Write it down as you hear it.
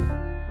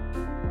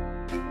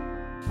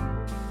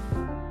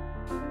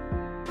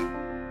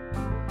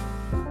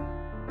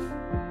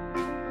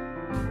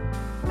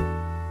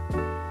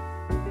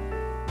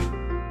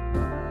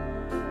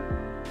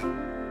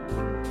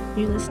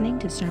You're listening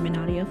to sermon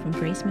audio from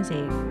Grace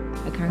Mosaic,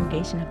 a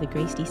congregation of the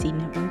Grace DC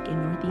Network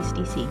in Northeast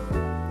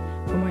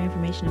DC. For more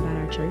information about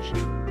our church,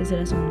 visit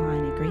us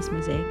online at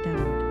gracemosaic.org.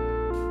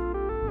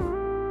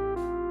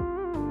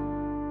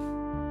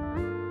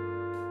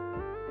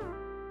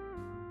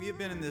 We have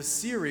been in this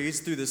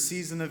series through the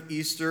season of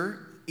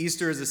Easter.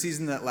 Easter is a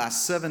season that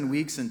lasts 7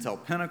 weeks until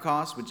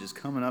Pentecost, which is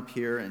coming up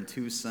here in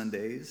 2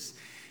 Sundays.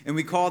 And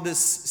we call this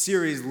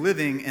series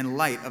Living in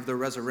Light of the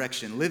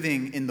Resurrection,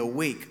 living in the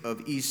wake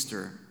of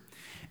Easter.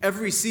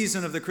 Every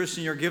season of the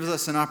Christian year gives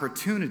us an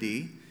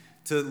opportunity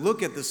to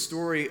look at the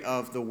story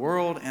of the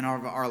world and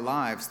our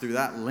lives through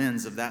that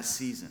lens of that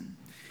season.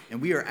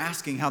 And we are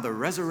asking how the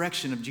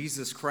resurrection of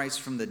Jesus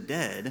Christ from the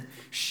dead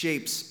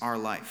shapes our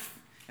life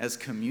as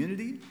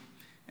community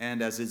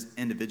and as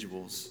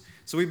individuals.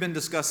 So we've been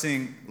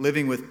discussing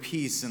living with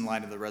peace in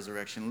light of the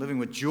resurrection, living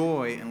with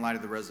joy in light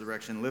of the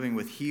resurrection, living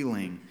with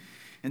healing.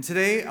 And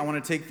today I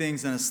want to take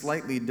things in a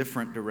slightly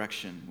different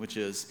direction, which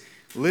is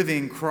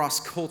living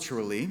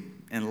cross-culturally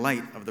in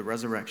light of the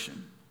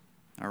resurrection.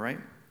 All right?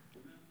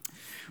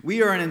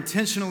 We are an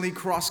intentionally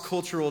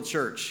cross-cultural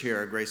church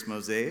here at Grace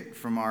Mosaic,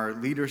 from our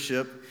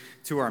leadership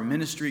to our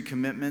ministry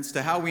commitments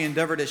to how we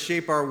endeavor to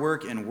shape our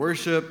work in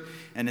worship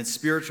and in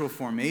spiritual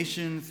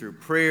formation through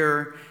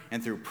prayer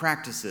and through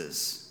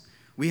practices.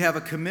 We have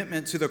a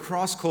commitment to the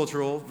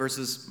cross-cultural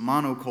versus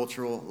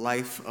monocultural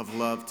life of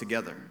love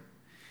together.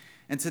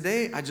 And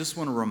today, I just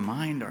want to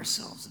remind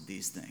ourselves of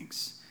these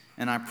things.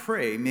 And I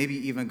pray maybe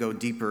even go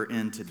deeper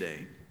in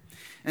today.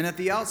 And at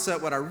the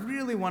outset, what I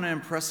really want to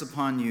impress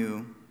upon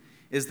you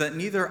is that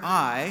neither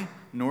I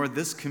nor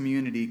this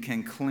community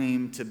can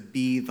claim to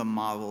be the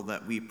model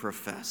that we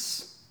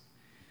profess.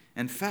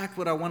 In fact,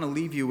 what I want to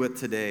leave you with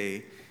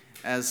today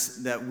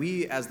is that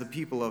we, as the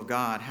people of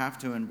God, have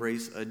to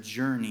embrace a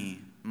journey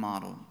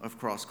model of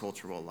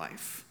cross-cultural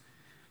life,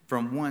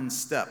 from one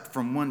step,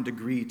 from one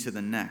degree to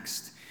the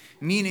next.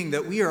 Meaning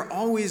that we are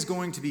always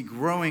going to be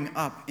growing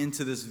up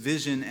into this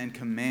vision and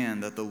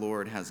command that the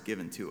Lord has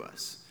given to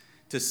us,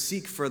 to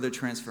seek further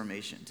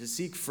transformation, to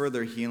seek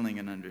further healing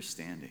and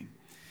understanding.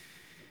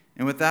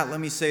 And with that, let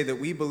me say that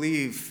we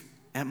believe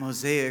at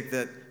Mosaic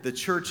that the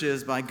church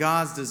is, by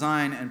God's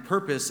design and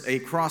purpose, a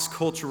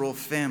cross-cultural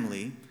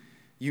family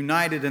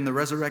united in the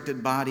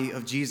resurrected body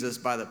of Jesus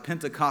by the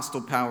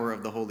Pentecostal power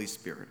of the Holy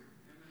Spirit.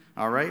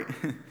 All right?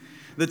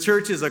 The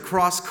church is a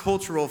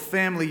cross-cultural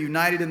family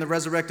united in the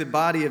resurrected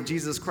body of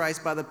Jesus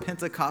Christ by the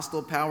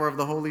Pentecostal power of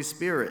the Holy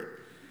Spirit.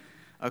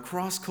 A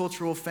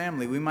cross-cultural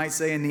family. We might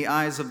say in the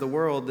eyes of the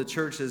world, the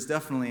church is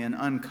definitely an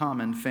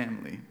uncommon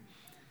family.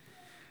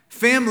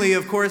 Family,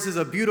 of course, is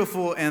a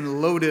beautiful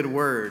and loaded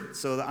word.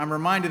 So I'm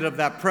reminded of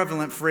that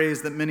prevalent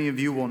phrase that many of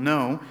you will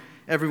know.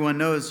 Everyone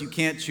knows you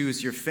can't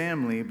choose your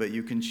family, but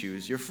you can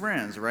choose your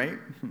friends, right?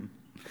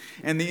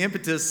 And the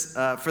impetus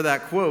for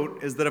that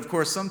quote is that, of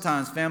course,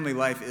 sometimes family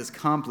life is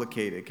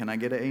complicated. Can I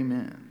get an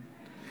amen?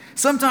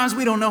 Sometimes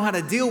we don't know how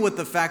to deal with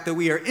the fact that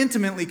we are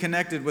intimately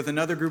connected with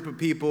another group of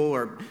people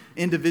or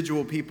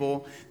individual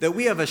people, that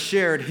we have a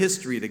shared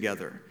history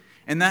together.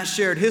 And that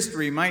shared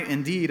history might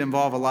indeed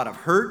involve a lot of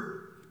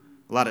hurt,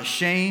 a lot of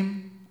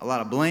shame, a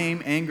lot of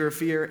blame, anger,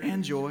 fear,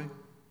 and joy.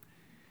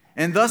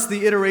 And thus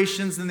the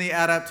iterations and the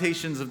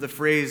adaptations of the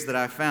phrase that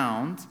I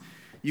found: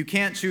 you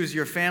can't choose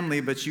your family,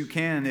 but you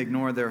can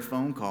ignore their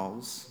phone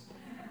calls.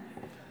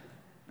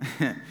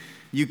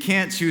 You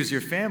can't choose your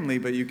family,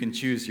 but you can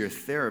choose your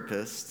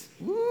therapist.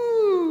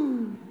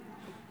 Woo!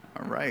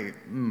 All right.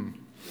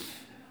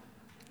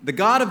 The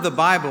God of the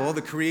Bible,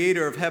 the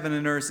creator of heaven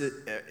and earth,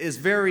 is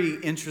very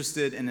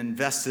interested and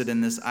invested in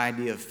this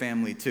idea of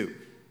family too.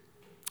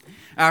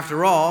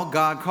 After all,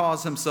 God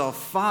calls himself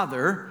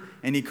Father,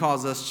 and he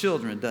calls us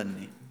children, doesn't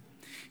he?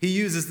 He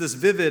uses this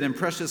vivid and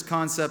precious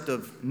concept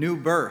of new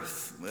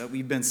birth that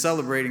we've been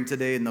celebrating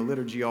today in the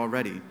liturgy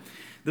already.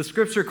 The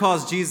scripture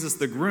calls Jesus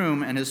the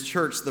groom and his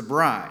church the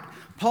bride.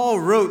 Paul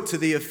wrote to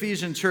the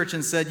Ephesian church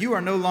and said, "You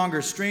are no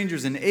longer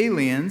strangers and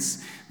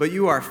aliens, but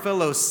you are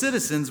fellow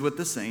citizens with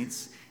the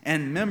saints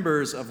and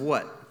members of"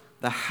 what?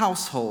 The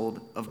household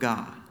of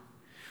God.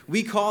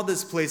 We call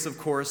this place, of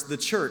course, the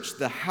church,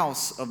 the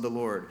house of the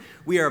Lord.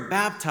 We are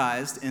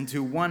baptized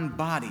into one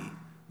body,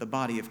 the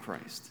body of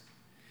Christ.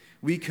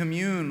 We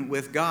commune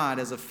with God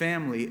as a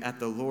family at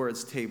the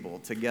Lord's table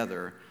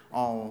together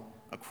all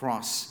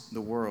across the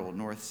world,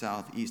 north,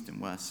 south, east,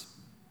 and west.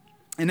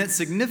 And it's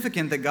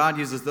significant that God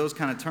uses those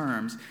kind of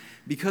terms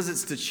because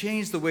it's to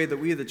change the way that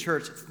we, the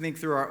church, think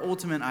through our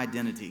ultimate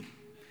identity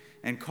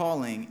and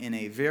calling in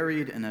a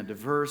varied and a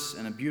diverse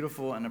and a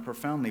beautiful and a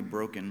profoundly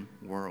broken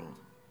world.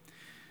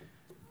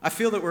 I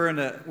feel that we're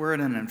at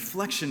an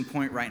inflection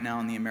point right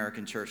now in the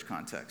American church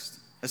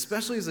context,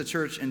 especially as a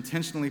church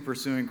intentionally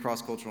pursuing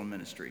cross-cultural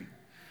ministry.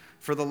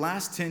 For the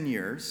last 10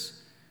 years,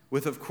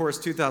 with, of course,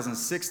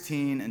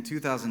 2016 and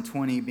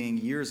 2020 being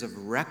years of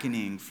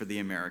reckoning for the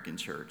American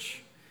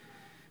church,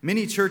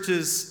 many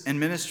churches and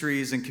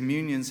ministries and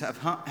communions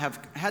have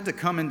had to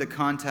come into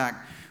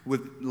contact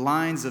with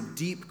lines of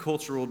deep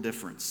cultural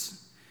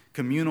difference,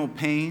 communal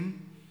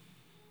pain,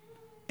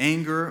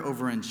 anger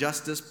over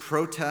injustice,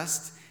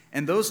 protest,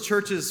 And those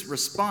churches'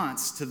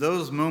 response to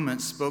those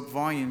moments spoke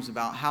volumes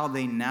about how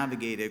they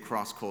navigated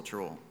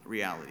cross-cultural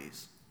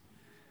realities.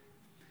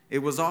 It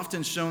was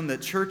often shown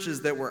that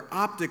churches that were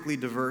optically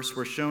diverse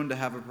were shown to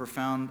have a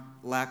profound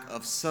lack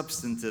of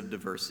substantive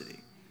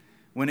diversity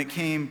when it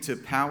came to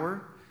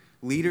power,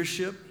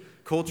 leadership,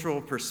 cultural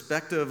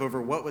perspective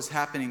over what was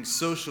happening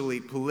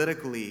socially,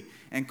 politically,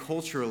 and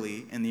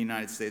culturally in the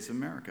United States of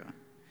America.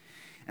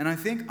 And I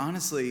think,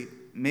 honestly,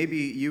 maybe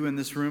you in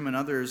this room and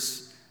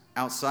others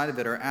outside of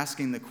it are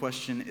asking the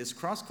question, is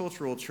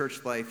cross-cultural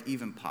church life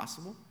even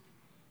possible?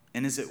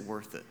 And is it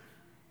worth it?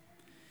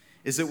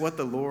 Is it what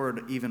the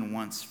Lord even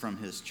wants from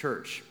his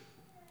church?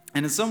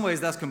 And in some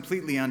ways, that's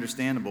completely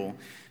understandable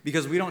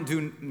because we don't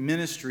do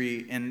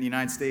ministry in the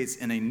United States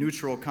in a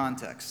neutral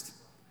context,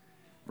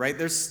 right?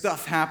 There's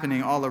stuff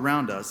happening all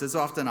around us. It's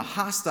often a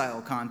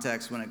hostile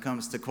context when it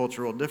comes to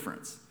cultural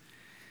difference.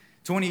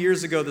 20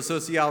 years ago, the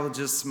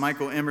sociologists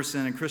Michael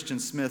Emerson and Christian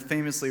Smith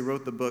famously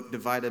wrote the book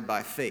Divided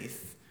by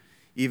Faith,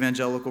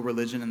 Evangelical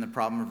Religion and the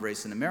Problem of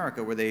Race in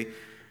America, where they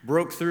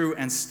broke through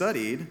and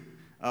studied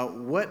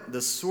what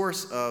the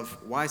source of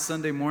why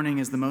Sunday morning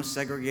is the most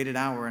segregated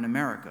hour in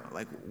America.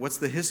 Like, what's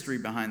the history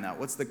behind that?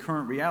 What's the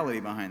current reality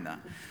behind that?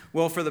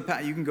 Well,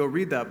 you can go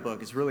read that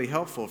book. It's really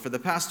helpful. For the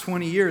past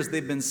 20 years,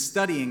 they've been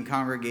studying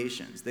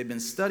congregations. They've been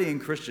studying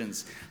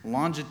Christians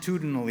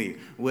longitudinally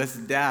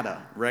with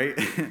data, right?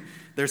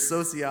 They're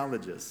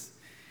sociologists.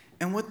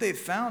 And what they've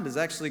found is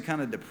actually kind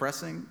of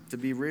depressing, to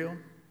be real.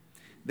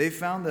 They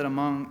found that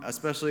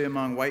especially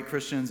among white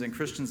Christians and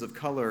Christians of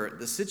color,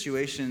 the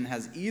situation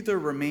has either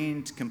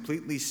remained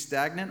completely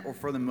stagnant or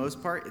for the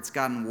most part, it's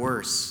gotten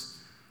worse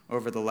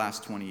over the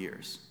last 20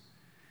 years.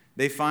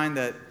 They find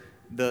that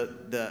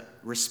the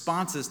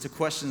responses to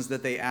questions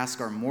that they ask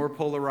are more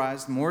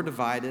polarized, more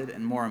divided,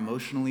 and more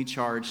emotionally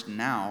charged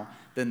now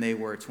than they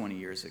were 20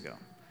 years ago.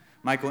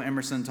 Michael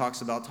Emerson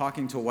talks about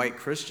talking to white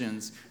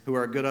Christians who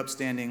are good,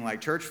 upstanding, like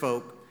church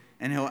folk,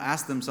 and he'll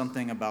ask them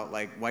something about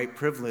like white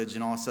privilege,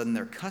 and all of a sudden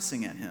they're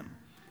cussing at him.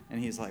 And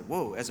he's like,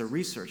 whoa, as a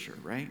researcher,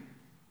 right?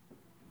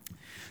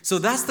 So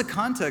that's the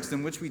context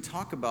in which we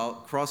talk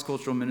about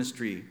cross-cultural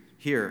ministry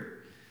here.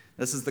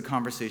 This is the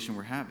conversation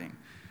we're having.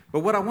 But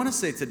what I want to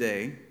say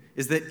today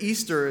is that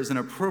Easter is an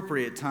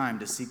appropriate time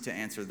to seek to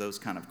answer those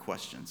kind of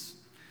questions,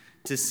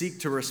 to seek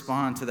to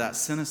respond to that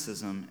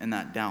cynicism and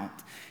that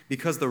doubt,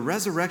 because the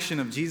resurrection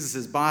of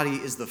Jesus' body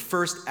is the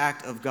first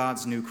act of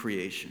God's new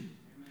creation.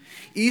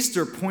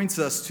 Easter points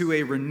us to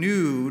a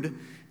renewed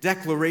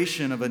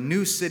declaration of a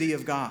new city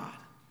of God,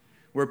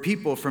 where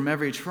people from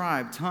every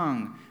tribe,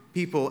 tongue,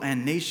 people,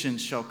 and nation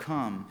shall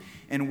come,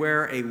 and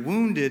where a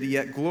wounded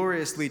yet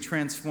gloriously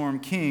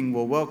transformed king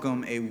will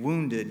welcome a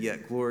wounded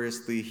yet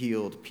gloriously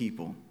healed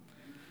people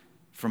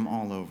from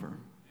all over.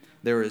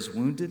 There is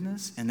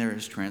woundedness and there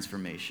is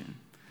transformation.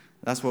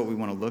 That's what we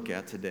want to look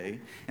at today.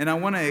 And I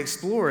want to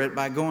explore it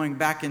by going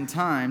back in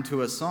time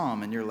to a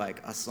psalm. And you're like,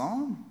 a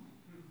psalm?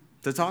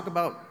 To talk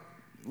about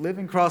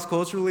living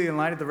cross-culturally in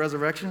light of the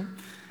resurrection?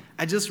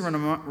 I just want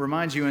to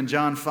remind you in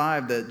John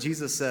 5 that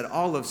Jesus said,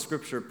 all of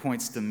Scripture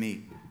points to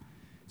me.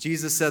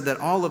 Jesus said that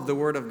all of the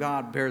Word of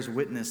God bears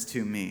witness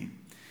to me.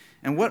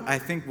 And what I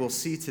think we'll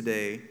see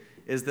today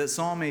is that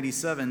Psalm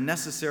 87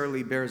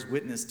 necessarily bears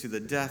witness to the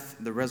death,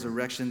 the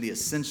resurrection, the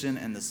ascension,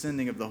 and the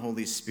sending of the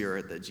Holy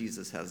Spirit that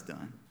Jesus has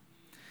done.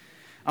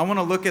 I want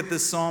to look at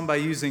this psalm by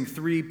using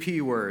 3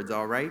 P words,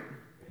 all right?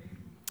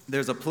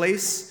 There's a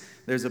place,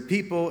 there's a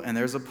people, and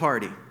there's a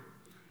party.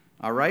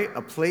 All right?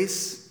 A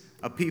place,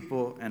 a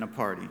people, and a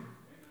party.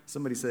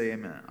 Somebody say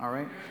amen. All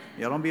right?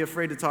 Yeah, don't be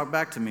afraid to talk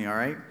back to me, all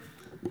right?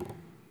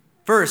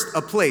 First,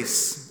 a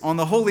place. On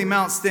the holy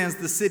mount stands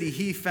the city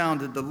he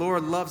founded. The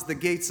Lord loves the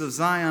gates of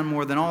Zion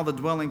more than all the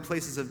dwelling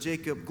places of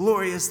Jacob.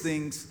 Glorious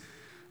things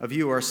of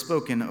you are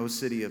spoken, O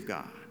city of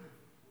God.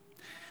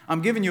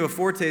 I'm giving you a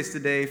foretaste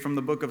today from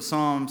the book of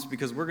Psalms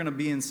because we're going to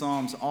be in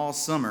Psalms all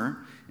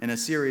summer in a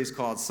series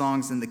called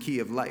Songs in the Key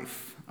of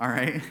Life. All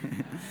right?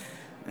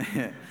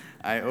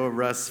 I owe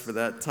Russ for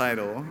that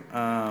title.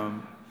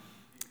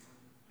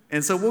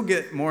 And so we'll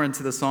get more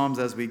into the Psalms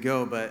as we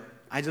go, but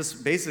I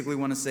just basically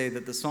want to say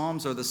that the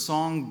Psalms are the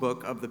song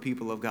book of the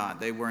people of God.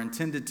 They were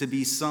intended to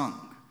be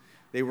sung.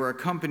 They were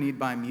accompanied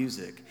by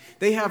music.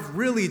 They have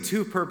really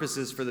 2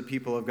 purposes for the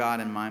people of God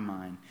in my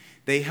mind.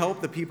 They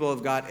help the people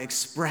of God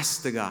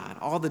express to God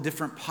all the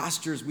different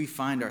postures we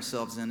find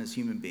ourselves in as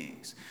human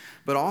beings.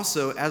 But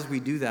also, as we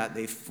do that,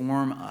 they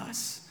form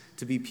us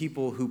to be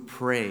people who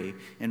pray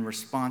in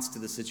response to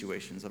the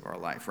situations of our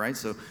life, right?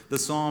 So the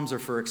Psalms are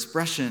for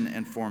expression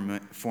and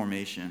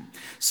formation.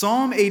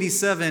 Psalm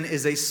 87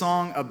 is a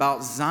song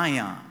about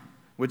Zion,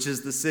 which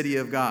is the city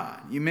of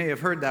God. You may have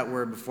heard that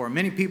word before.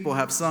 Many people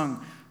have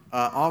sung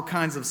all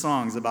kinds of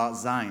songs about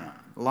Zion.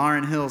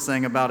 Lauryn Hill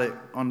sang about it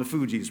on the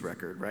Fugees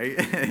record,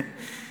 right?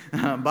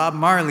 Bob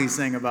Marley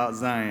sang about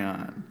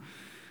Zion.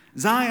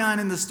 Zion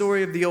in the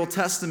story of the Old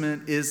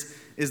Testament is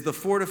the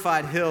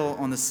fortified hill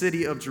on the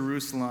city of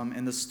Jerusalem.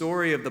 In the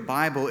story of the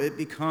Bible, it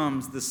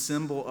becomes the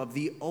symbol of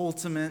the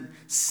ultimate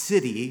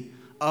city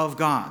of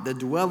God, the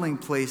dwelling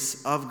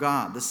place of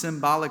God, the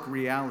symbolic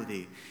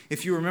reality.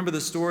 If you remember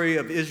the story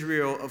of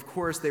Israel, of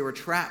course, they were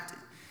trapped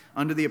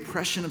under the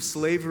oppression of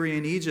slavery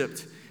in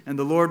Egypt, and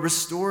the Lord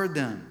restored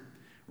them,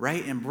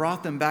 right, and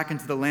brought them back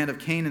into the land of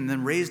Canaan, and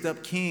then raised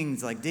up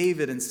kings like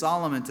David and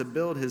Solomon to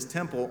build his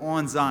temple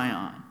on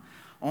Zion,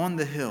 on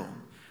the hill,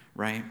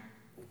 right?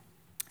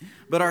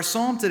 But our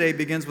psalm today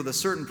begins with a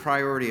certain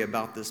priority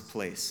about this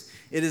place.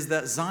 It is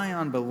that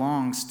Zion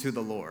belongs to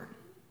the Lord.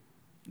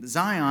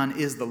 Zion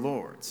is the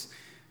Lord's.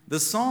 The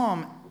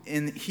psalm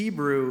in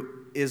Hebrew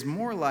is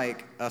more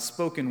like a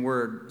spoken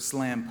word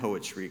slam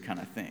poetry kind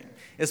of thing.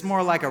 It's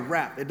more like a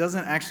rap. It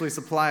doesn't actually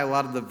supply a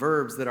lot of the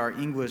verbs that our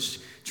English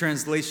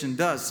translation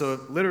does. So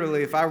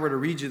literally, if I were to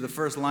read you the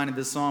first line of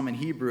this psalm in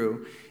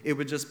Hebrew, it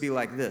would just be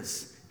like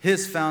this.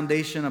 His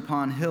foundation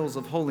upon hills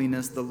of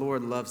holiness, the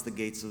Lord loves the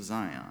gates of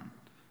Zion.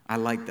 I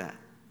like that.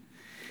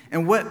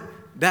 And what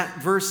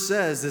that verse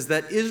says is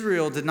that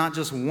Israel did not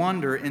just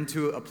wander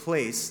into a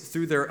place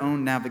through their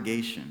own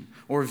navigation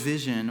or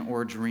vision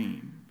or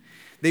dream.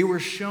 They were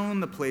shown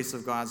the place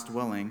of God's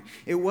dwelling.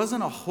 It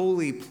wasn't a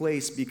holy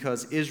place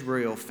because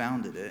Israel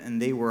founded it and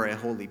they were a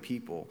holy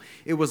people.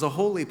 It was a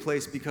holy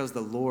place because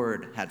the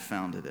Lord had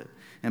founded it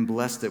and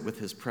blessed it with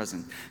his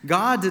presence.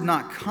 God did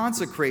not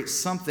consecrate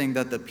something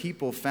that the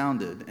people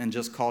founded and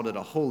just called it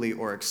a holy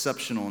or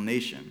exceptional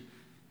nation.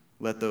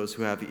 Let those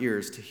who have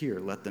ears to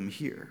hear, let them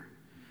hear.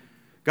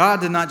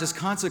 God did not just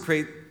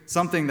consecrate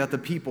something that the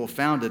people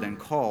founded and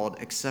called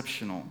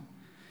exceptional.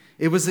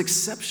 It was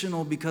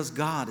exceptional because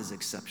God is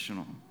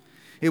exceptional.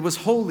 It was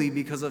holy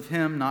because of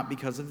him, not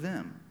because of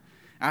them.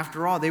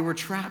 After all, they were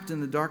trapped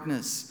in the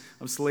darkness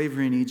of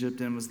slavery in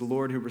Egypt, and it was the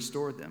Lord who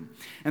restored them.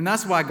 And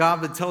that's why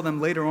God would tell them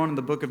later on in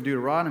the book of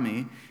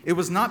Deuteronomy, it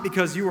was not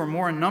because you were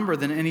more in number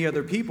than any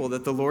other people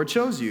that the Lord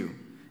chose you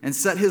and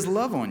set his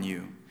love on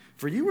you,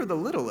 for you were the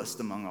littlest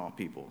among all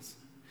peoples.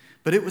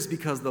 But it was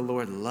because the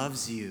Lord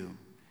loves you,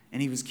 and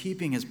he was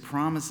keeping his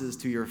promises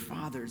to your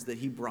fathers that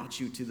he brought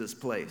you to this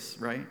place,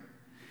 right?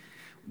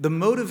 The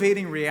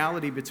motivating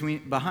reality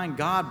behind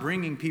God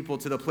bringing people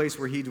to the place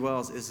where he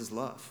dwells is his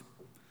love.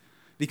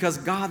 Because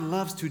God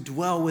loves to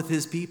dwell with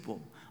his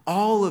people,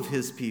 all of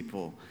his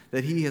people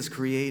that he has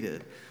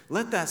created.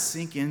 Let that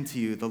sink into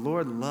you. The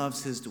Lord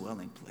loves his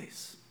dwelling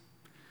place.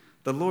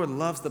 The Lord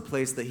loves the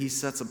place that he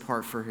sets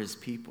apart for his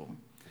people.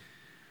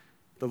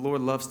 The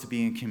Lord loves to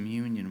be in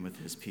communion with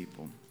his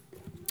people.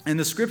 And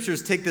the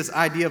scriptures take this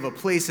idea of a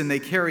place and they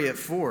carry it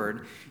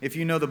forward. If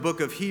you know the book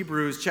of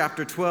Hebrews,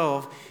 chapter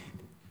 12,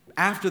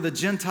 after the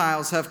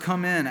Gentiles have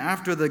come in,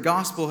 after the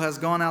gospel has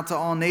gone out to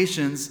all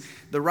nations,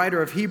 the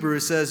writer of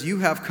Hebrews says, you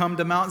have come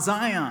to Mount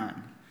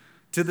Zion,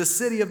 to the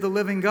city of the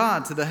living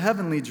God, to the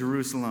heavenly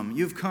Jerusalem.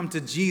 You've come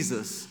to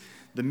Jesus,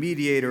 the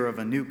mediator of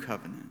a new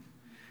covenant.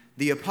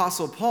 The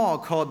Apostle Paul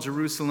called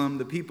Jerusalem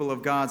the people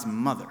of God's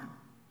mother.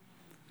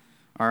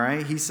 All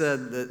right? He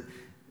said that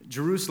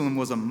Jerusalem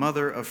was a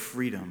mother of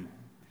freedom.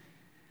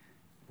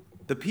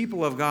 The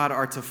people of God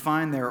are to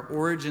find their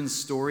origin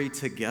story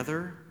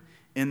together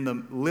in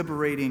the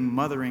liberating,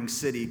 mothering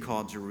city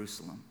called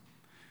Jerusalem,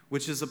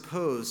 which is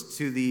opposed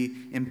to the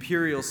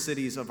imperial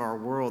cities of our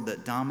world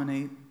that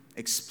dominate,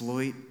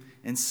 exploit,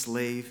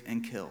 enslave,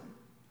 and kill.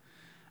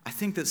 I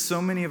think that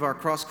so many of our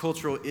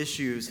cross-cultural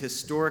issues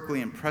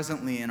historically and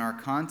presently in our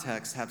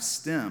context have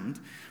stemmed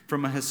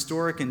from a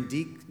historic and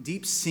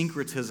deep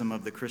syncretism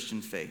of the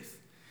Christian faith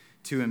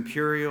to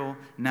imperial,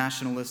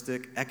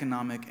 nationalistic,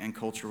 economic, and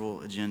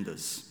cultural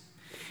agendas.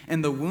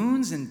 And the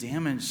wounds and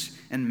damage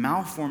and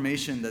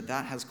malformation that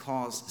has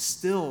caused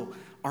still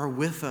are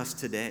with us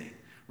today,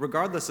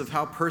 regardless of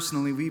how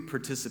personally we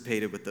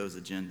participated with those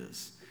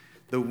agendas.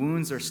 The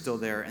wounds are still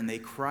there, and they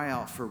cry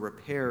out for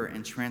repair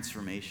and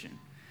transformation,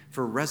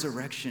 for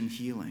resurrection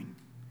healing.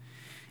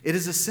 It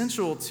is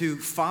essential to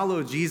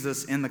follow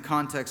Jesus in the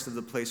context of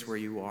the place where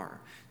you are,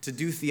 to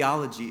do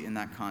theology in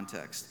that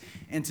context.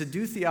 And to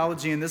do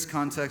theology in this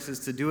context is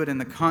to do it in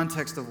the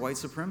context of white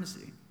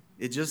supremacy.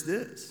 It just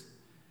is.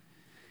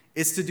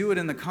 It's to do it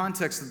in the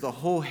context of the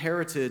whole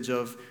heritage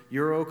of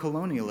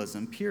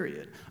Euro-colonialism,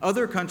 period.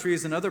 Other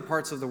countries in other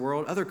parts of the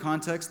world, other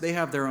contexts, they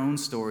have their own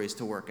stories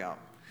to work out.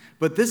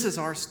 But this is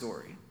our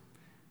story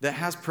that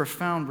has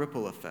profound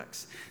ripple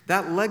effects.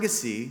 That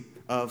legacy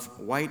of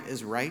white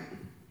is right,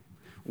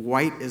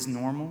 white is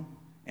normal,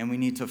 and we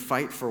need to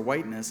fight for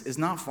whiteness is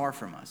not far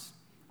from us.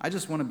 I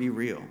just want to be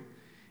real.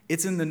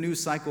 It's in the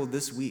news cycle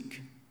this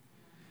week.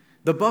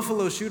 The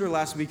Buffalo shooter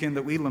last weekend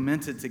that we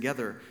lamented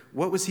together,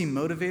 what was he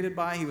motivated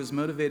by? He was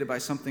motivated by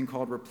something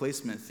called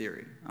replacement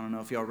theory. I don't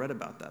know if y'all read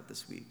about that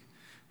this week.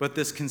 But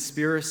this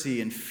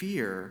conspiracy and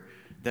fear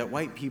that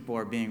white people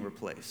are being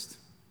replaced.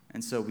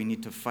 And so we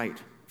need to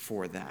fight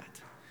for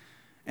that.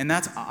 And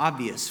that's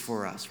obvious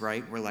for us,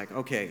 right? We're like,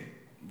 okay,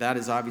 that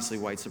is obviously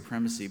white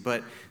supremacy.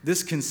 But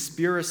this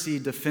conspiracy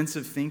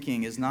defensive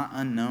thinking is not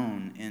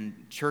unknown in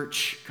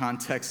church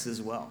contexts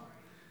as well.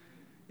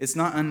 It's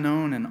not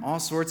unknown in all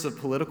sorts of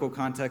political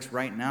contexts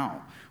right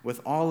now with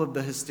all of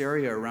the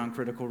hysteria around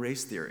critical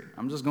race theory.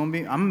 I'm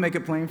going to make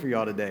it plain for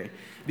y'all today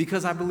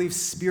because I believe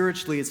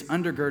spiritually it's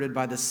undergirded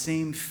by the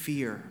same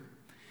fear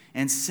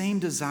and same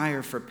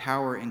desire for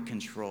power and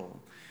control,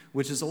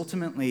 which is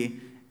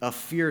ultimately a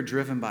fear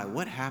driven by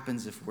what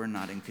happens if we're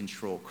not in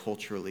control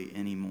culturally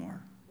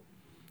anymore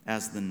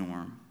as the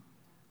norm.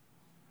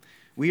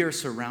 We are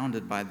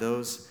surrounded by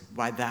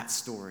that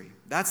story.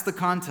 That's the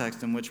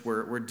context in which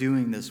we're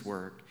doing this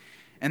work.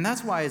 And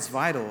that's why it's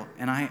vital,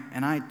 and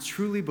I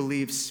truly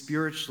believe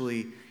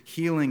spiritually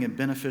healing and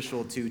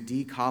beneficial to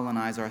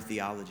decolonize our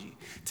theology,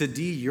 to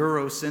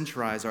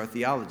de-Eurocentrize our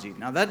theology.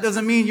 Now, that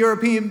doesn't mean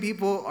European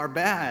people are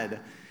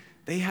bad.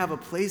 They have a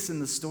place in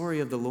the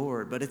story of the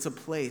Lord, but it's a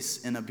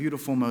place in a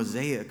beautiful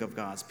mosaic of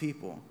God's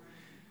people.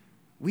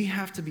 We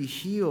have to be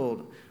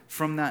healed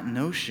from that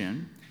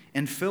notion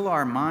and fill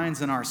our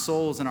minds and our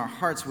souls and our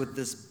hearts with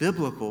this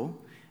biblical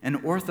and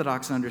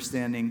orthodox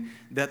understanding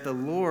that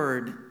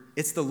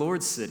it's the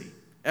Lord's city.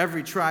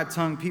 Every tribe,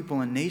 tongue,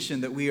 people, and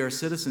nation that we are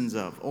citizens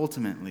of,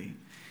 ultimately.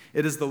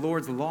 It is the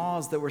Lord's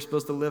laws that we're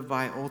supposed to live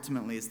by,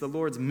 ultimately. It's the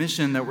Lord's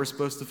mission that we're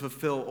supposed to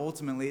fulfill,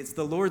 ultimately. It's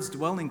the Lord's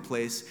dwelling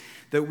place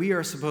that we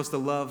are supposed to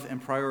love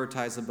and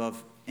prioritize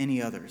above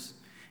any others.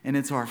 And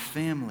it's our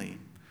family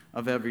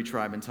of every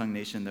tribe and tongue,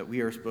 nation that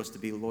we are supposed to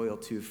be loyal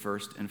to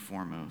first and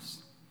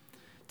foremost,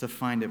 to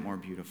find it more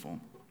beautiful.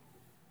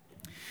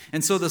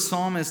 And so the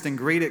psalmist in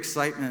great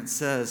excitement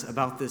says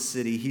about this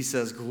city, he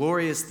says,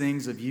 glorious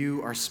things of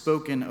you are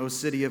spoken, O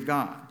city of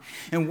God.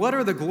 And what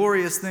are the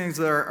glorious things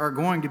that are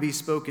going to be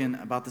spoken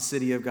about the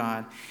city of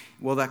God?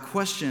 Well,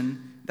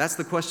 that's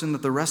the question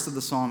that the rest of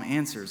the psalm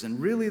answers. And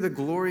really the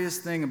glorious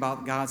thing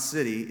about God's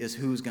city is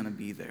who's going to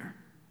be there.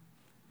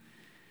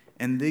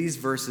 And these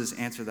verses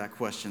answer that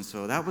question.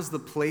 So that was the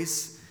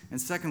place.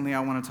 And secondly, I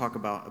want to talk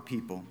about a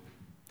people.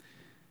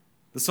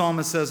 The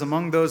psalmist says,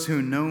 among those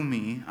who know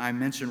me, I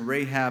mention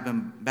Rahab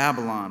and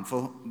Babylon.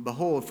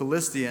 Behold,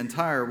 Philistia and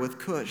Tyre with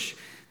Cush.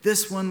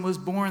 This one was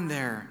born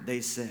there, they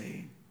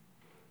say.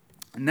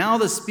 And now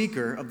the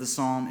speaker of the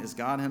psalm is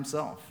God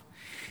himself.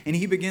 And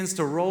he begins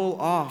to roll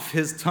off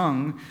his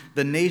tongue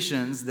the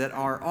nations that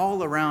are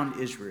all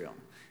around Israel.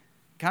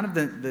 Kind of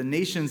the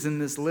nations in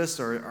this list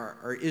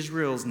are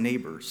Israel's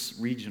neighbors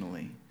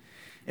regionally.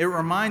 It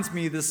reminds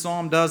me, this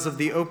psalm does, of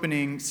the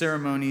opening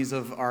ceremonies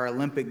of our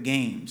Olympic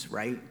Games,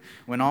 right?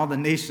 When all the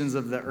nations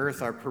of the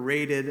earth are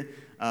paraded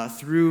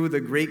through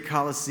the great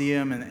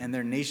Colosseum and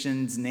their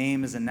nation's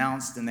name is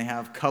announced, and they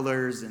have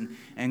colors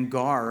and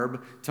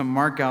garb to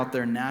mark out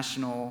their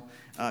national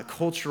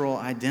cultural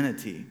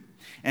identity.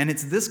 And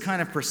it's this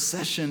kind of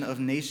procession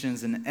of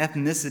nations and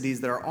ethnicities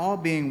that are all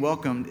being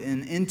welcomed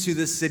into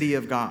the city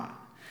of God.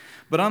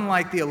 But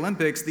unlike the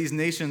Olympics, these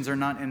nations are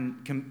not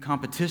in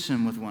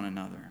competition with one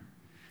another.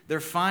 They're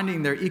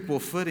finding their equal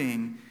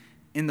footing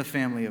in the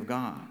family of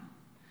God.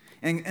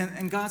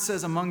 And God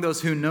says, among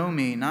those who know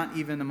me, not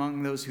even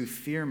among those who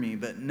fear me,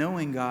 but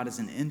knowing God is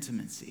an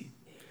intimacy.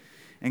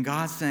 And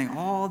God's saying,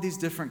 all these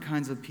different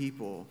kinds of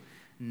people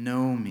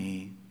know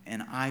me,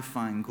 and I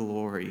find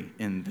glory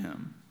in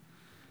them.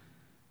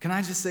 Can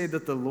I just say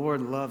that the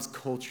Lord loves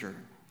culture,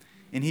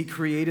 and he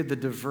created the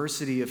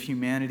diversity of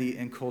humanity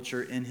and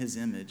culture in his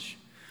image.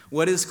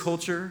 What is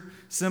culture?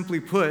 Simply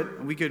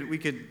put, we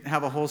could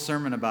have a whole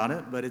sermon about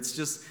it, but it's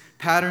just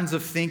patterns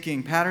of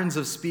thinking, patterns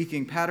of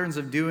speaking, patterns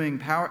of doing,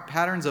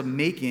 patterns of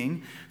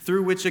making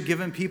through which a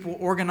given people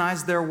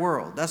organize their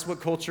world. That's what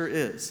culture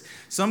is.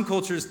 Some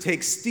cultures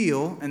take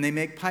steel and they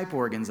make pipe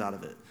organs out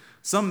of it.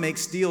 Some make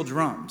steel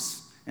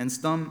drums, and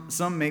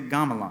some make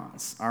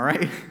gamelons, all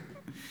right?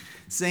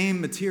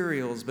 Same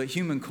materials, but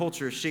human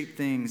culture shape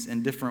things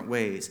in different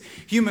ways.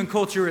 Human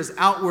culture is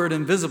outward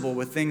and visible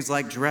with things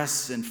like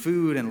dress and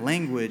food and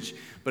language,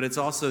 but it's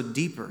also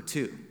deeper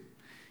too.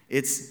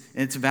 It's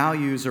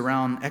values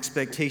around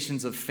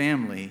expectations of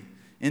family,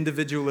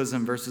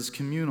 individualism versus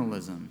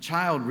communalism,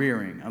 child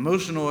rearing,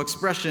 emotional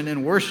expression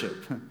and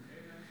worship.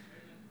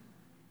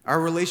 Our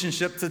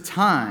relationship to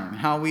time,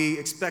 how we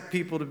expect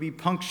people to be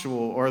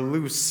punctual or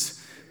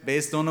loose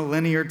based on a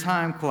linear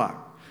time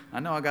clock. I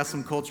know I got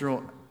some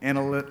cultural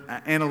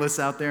analysts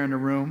out there in the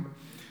room.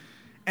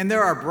 And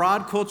there are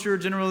broad culture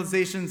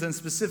generalizations and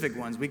specific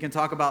ones. We can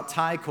talk about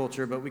Thai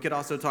culture, but we could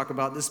also talk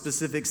about this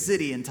specific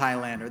city in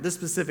Thailand or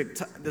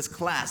this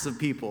class of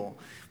people.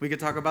 We could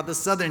talk about the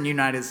southern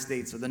United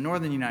States or the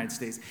northern United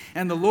States.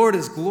 And the Lord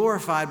is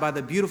glorified by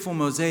the beautiful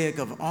mosaic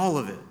of all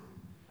of it.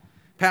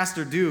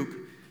 Pastor Duke,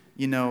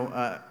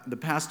 the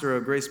pastor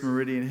of Grace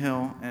Meridian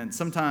Hill, and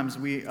sometimes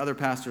we other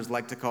pastors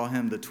like to call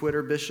him the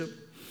Twitter bishop.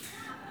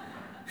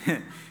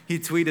 He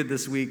tweeted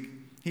this week,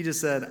 he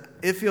just said,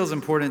 it feels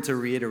important to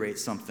reiterate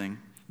something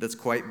that's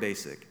quite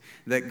basic,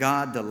 that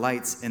God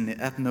delights in the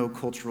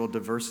ethno-cultural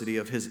diversity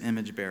of his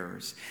image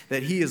bearers,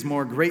 that he is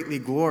more greatly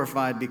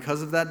glorified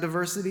because of that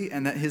diversity,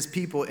 and that his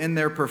people in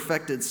their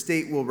perfected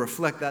state will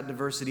reflect that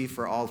diversity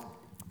for all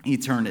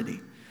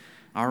eternity.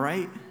 All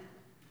right?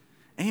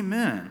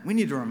 Amen. We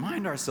need to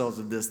remind ourselves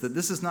of this, that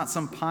this is not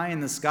some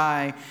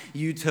pie-in-the-sky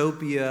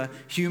utopia,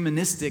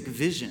 humanistic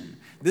vision.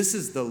 This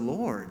is the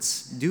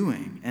Lord's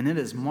doing, and it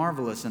is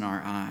marvelous in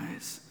our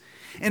eyes.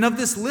 And of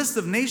this list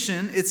of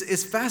nations,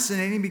 it's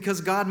fascinating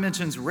because God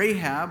mentions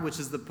Rahab, which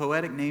is the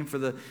poetic name for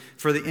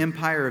the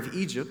empire of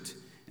Egypt,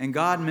 and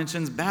God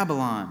mentions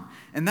Babylon.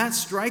 And that's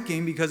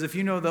striking because if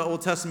you know the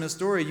Old Testament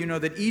story, you know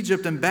that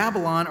Egypt and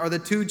Babylon are the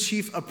two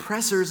chief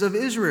oppressors of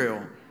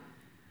Israel.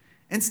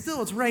 And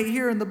still, it's right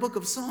here in the book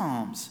of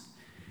Psalms.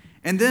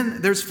 And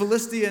then there's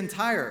Philistia and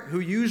Tyre, who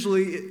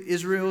usually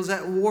Israel is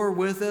at war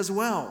with as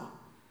well.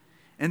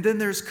 And then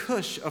there's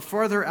Cush, a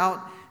farther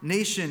out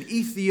nation,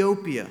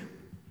 Ethiopia,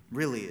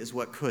 really is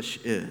what Cush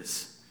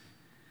is.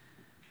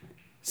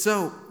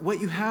 So what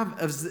you have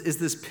is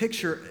this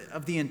picture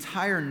of the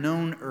entire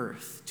known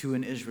earth to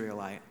an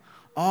Israelite,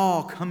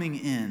 all coming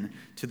in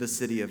to the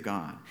city of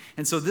God.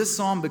 And so this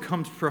psalm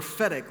becomes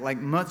prophetic like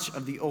much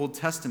of the Old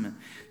Testament.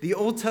 The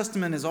Old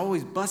Testament is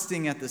always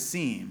busting at the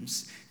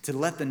seams to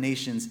let the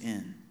nations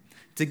in,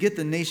 to get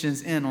the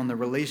nations in on the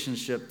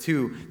relationship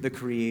to the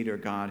Creator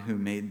God who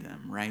made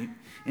them, right?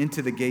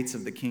 Into the gates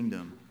of the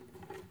kingdom.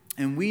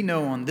 And we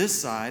know on this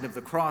side of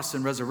the cross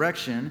and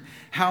resurrection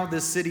how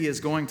this city is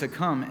going to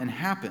come and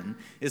happen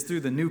is through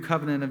the new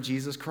covenant of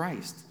Jesus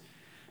Christ.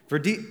 For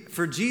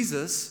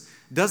Jesus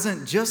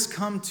doesn't just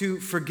come to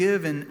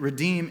forgive and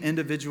redeem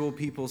individual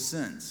people's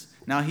sins.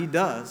 Now, he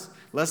does.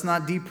 Let's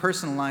not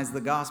depersonalize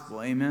the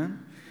gospel.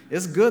 Amen?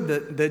 It's good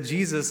that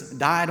Jesus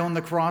died on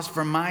the cross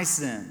for my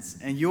sins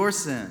and your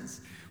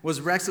sins,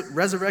 was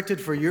resurrected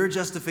for your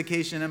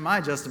justification and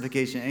my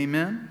justification.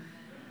 Amen?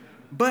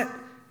 But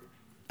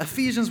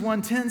Ephesians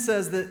 1:10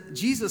 says that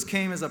Jesus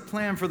came as a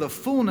plan for the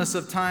fullness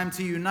of time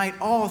to unite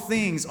all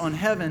things on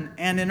heaven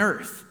and in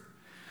earth.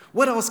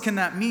 What else can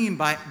that mean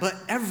but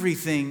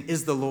everything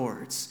is the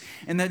Lord's?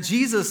 And that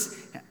Jesus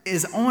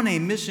is on a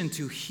mission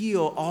to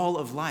heal all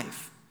of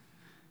life.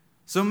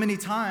 So many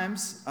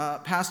times,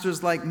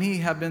 pastors like me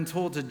have been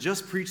told to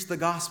just preach the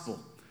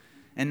gospel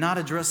and not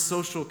address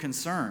social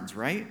concerns,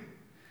 right?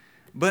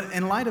 But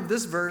in light of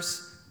this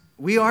verse,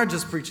 we are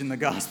just preaching the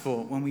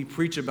gospel when we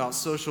preach about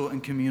social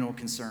and communal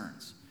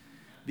concerns.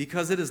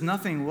 Because it is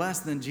nothing less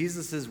than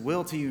Jesus'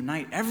 will to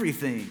unite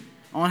everything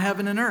on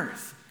heaven and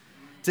earth.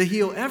 To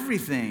heal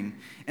everything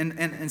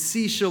and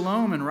see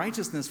shalom and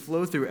righteousness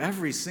flow through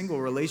every single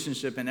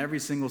relationship and every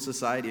single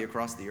society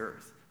across the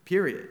earth,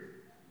 period.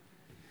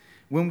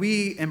 When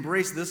we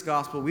embrace this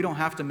gospel, we don't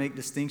have to make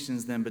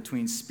distinctions then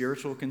between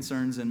spiritual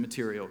concerns and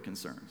material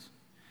concerns,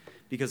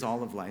 because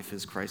all of life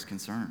is Christ's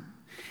concern.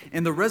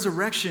 And the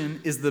resurrection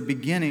is the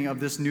beginning of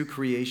this new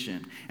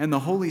creation. And the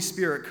Holy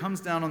Spirit comes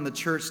down on the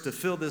church to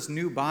fill this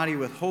new body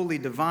with holy,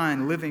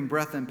 divine, living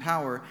breath and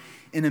power.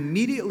 And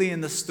immediately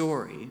in the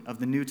story of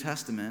the New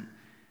Testament,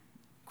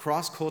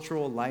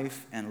 cross-cultural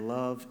life and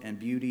love and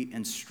beauty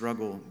and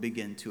struggle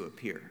begin to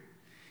appear.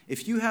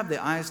 If you have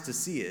the eyes to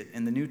see it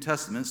in the New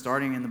Testament,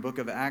 starting in the book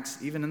of Acts,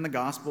 even in the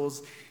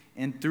Gospels,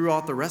 and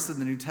throughout the rest of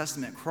the New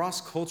Testament,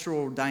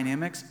 cross-cultural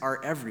dynamics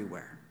are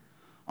everywhere.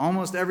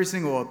 Almost every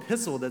single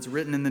epistle that's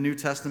written in the New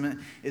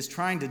Testament is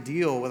trying to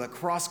deal with a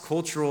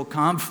cross-cultural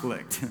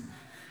conflict,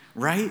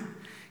 right?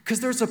 Because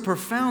there's a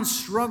profound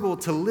struggle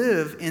to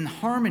live in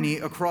harmony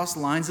across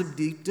lines of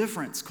deep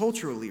difference,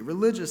 culturally,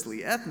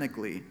 religiously,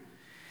 ethnically.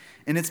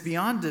 And it's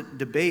beyond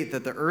debate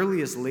that the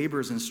earliest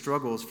labors and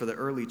struggles for the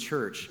early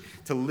church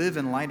to live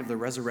in light of the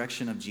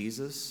resurrection of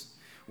Jesus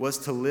was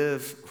to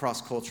live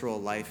cross-cultural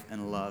life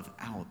and love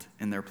out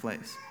in their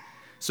place.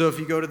 So if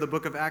you go to the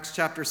book of Acts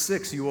chapter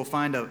 6, you will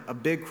find a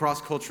big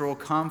cross-cultural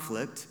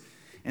conflict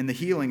and the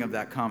healing of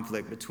that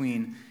conflict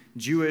between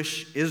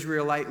Jewish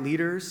Israelite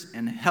leaders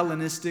and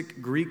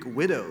Hellenistic Greek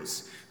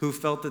widows who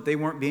felt that they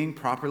weren't being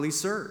properly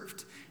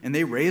served. And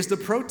they raised a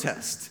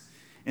protest.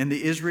 And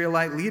the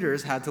Israelite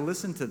leaders had to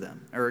listen to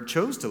them, or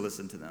chose to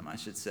listen to them, I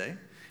should say,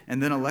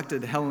 and then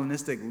elected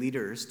Hellenistic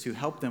leaders to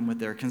help them with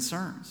their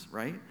concerns,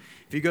 right?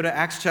 If you go to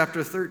Acts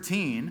chapter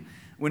 13,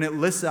 when it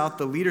lists out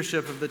the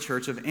leadership of the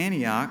church of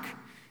Antioch,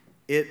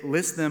 it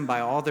lists them by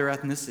all their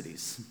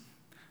ethnicities,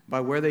 by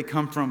where they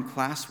come from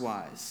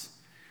class-wise.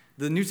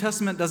 The New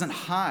Testament doesn't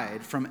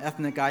hide from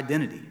ethnic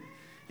identity.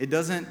 It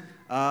doesn't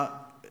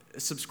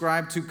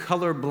subscribe to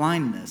color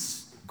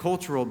blindness,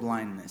 cultural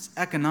blindness,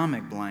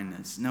 economic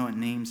blindness. No, it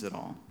names it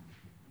all.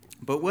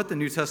 But what the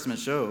New Testament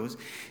shows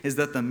is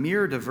that the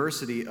mere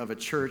diversity of a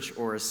church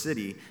or a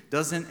city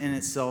doesn't in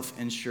itself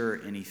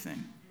ensure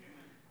anything.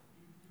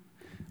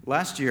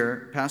 Last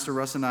year, Pastor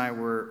Russ and I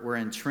were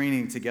in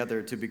training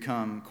together to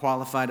become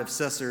qualified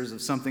assessors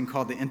of something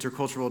called the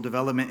Intercultural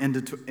Development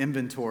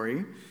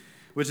Inventory,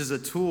 which is a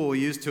tool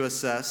used to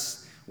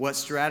assess what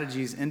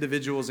strategies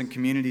individuals and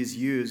communities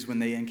use when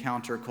they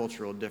encounter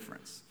cultural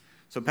difference.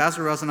 So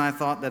Pastor Russ and I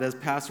thought that as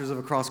pastors of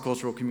a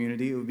cross-cultural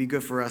community, it would be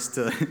good for us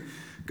to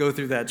go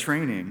through that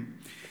training.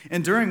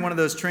 And during one of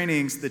those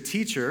trainings, the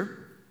teacher,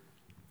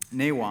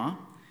 Newa,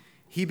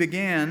 he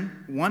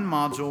began one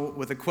module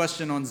with a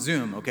question on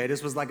Zoom, okay?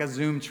 This was like a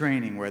Zoom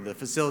training where the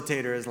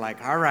facilitator is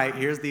like, all right,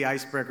 here's the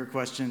icebreaker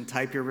question.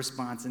 Type your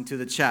response into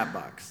the chat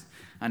box.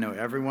 I know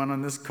everyone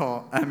on this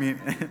call,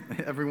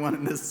 everyone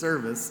in this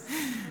service,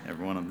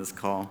 everyone on this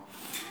call.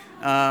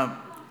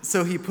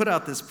 So he put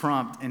out this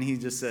prompt, and he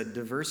just said,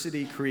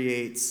 diversity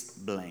creates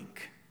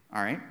blank,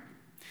 all right?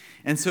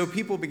 And so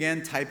people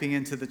began typing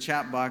into the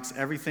chat box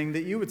everything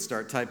that you would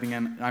start typing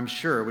in, I'm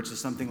sure, which is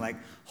something like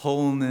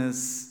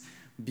wholeness,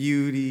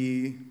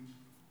 beauty,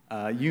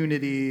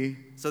 unity.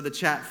 So the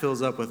chat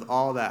fills up with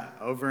all that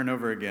over and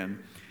over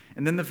again.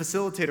 And then the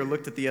facilitator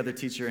looked at the other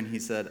teacher and he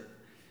said,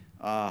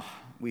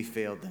 we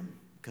failed them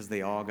because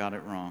they all got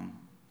it wrong.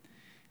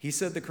 He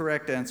said the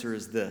correct answer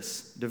is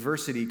this: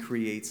 diversity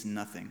creates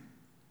nothing.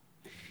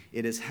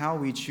 It is how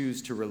we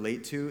choose to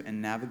relate to and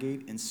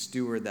navigate and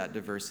steward that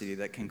diversity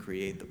that can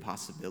create the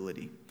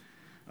possibility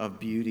of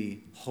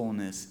beauty,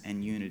 wholeness,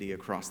 and unity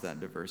across that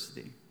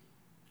diversity.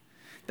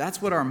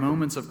 That's what our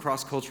moments of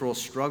cross-cultural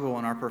struggle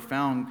and our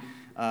profound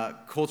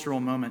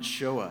cultural moments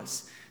show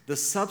us. The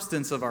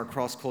substance of our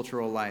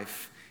cross-cultural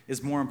life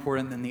is more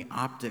important than the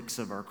optics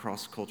of our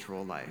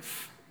cross-cultural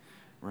life,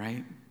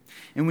 right?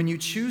 And when you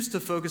choose to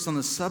focus on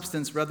the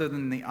substance rather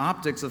than the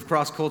optics of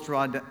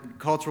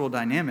cross-cultural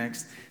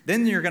dynamics,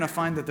 then you're going to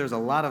find that there's a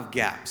lot of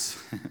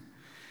gaps.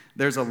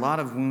 There's a lot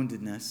of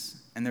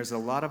woundedness, and there's a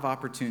lot of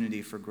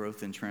opportunity for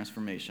growth and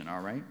transformation,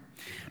 all right?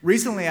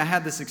 Recently, I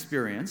had this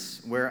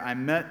experience where I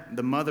met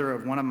the mother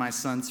of one of my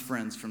son's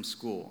friends from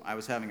school. I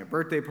was having a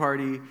birthday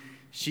party.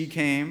 She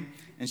came,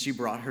 and she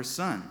brought her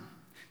son.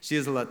 She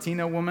is a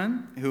Latina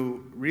woman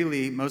who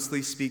really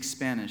mostly speaks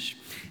Spanish.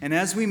 And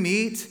as we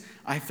meet,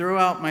 I throw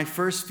out my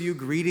first few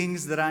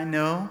greetings that I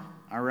know,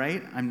 all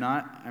right? I'm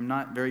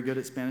not very good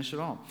at Spanish at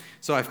all.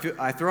 So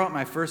I throw out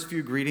my first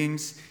few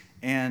greetings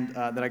and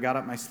that I got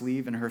up my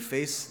sleeve, and her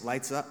face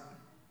lights up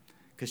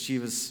because she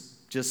was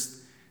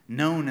just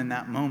known in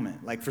that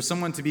moment, like for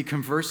someone to be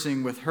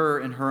conversing with her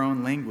in her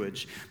own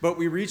language. But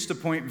we reached a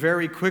point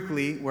very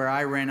quickly where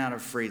I ran out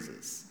of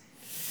phrases.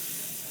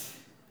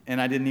 And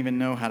I didn't even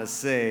know how to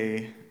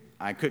say,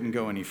 I couldn't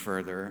go any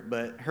further.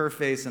 But her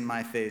face and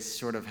my face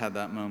sort of had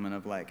that moment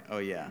of like, oh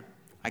yeah,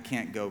 I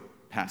can't go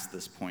past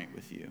this point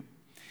with you.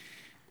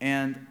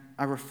 And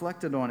I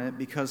reflected on it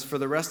because for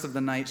the rest of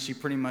the night, she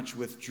pretty much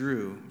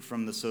withdrew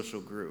from the social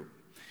group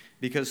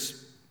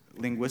because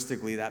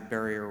linguistically that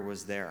barrier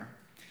was there.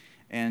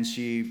 And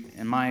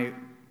my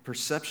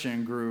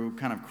perception grew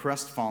kind of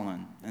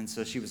crestfallen, and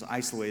so she was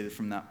isolated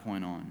from that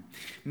point on.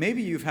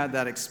 Maybe you've had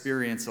that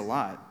experience a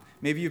lot.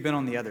 Maybe you've been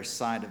on the other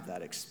side of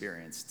that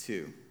experience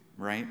too,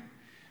 right?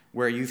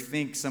 Where you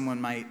think someone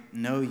might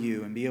know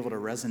you and be able to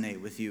resonate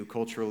with you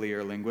culturally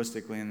or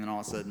linguistically, and then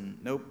all of a sudden,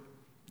 nope,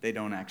 they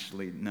don't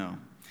actually know.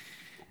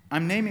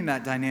 I'm naming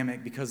that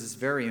dynamic because it's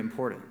very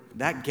important.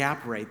 That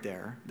gap right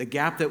there, the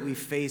gap that we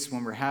face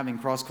when we're having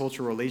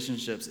cross-cultural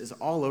relationships, is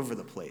all over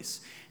the place.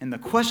 And the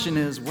question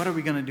is, what are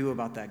we going to do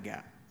about that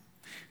gap?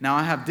 Now,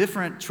 I have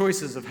different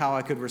choices of how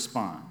I could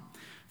respond.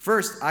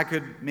 First, I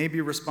could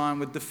maybe respond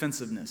with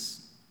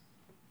defensiveness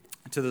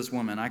to this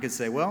woman. I could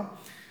say, well,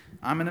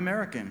 I'm an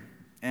American,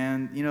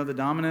 and the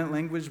dominant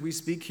language we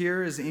speak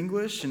here is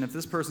English, and if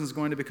this person's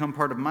going to become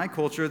part of my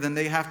culture, then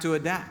they have to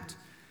adapt,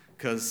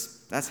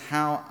 because that's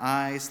how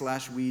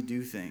we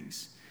do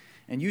things.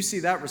 And you see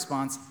that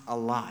response a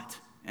lot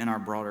in our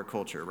broader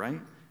culture, right?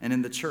 And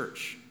in the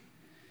church.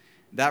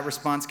 That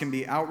response can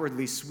be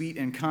outwardly sweet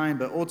and kind,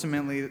 but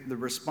ultimately the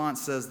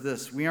response says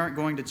this: we aren't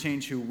going to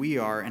change who we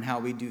are and how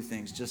we do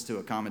things just to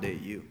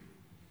accommodate you.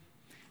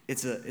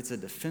 It's a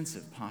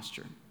defensive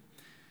posture.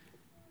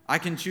 I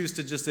can choose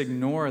to just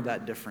ignore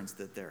that difference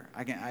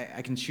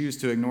I can choose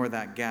to ignore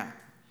that gap.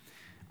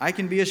 I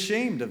can be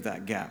ashamed of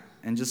that gap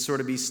and just sort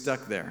of be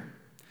stuck there.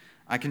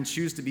 I can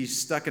choose to be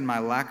stuck in my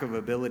lack of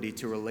ability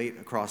to relate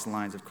across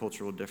lines of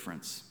cultural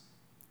difference.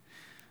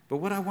 But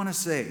what I want to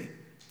say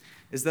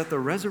is that the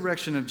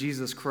resurrection of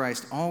Jesus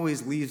Christ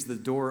always leaves the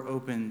door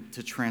open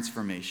to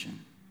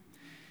transformation.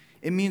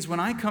 It means when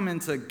I come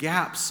into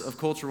gaps of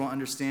cultural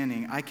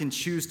understanding, I can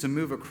choose to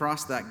move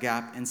across that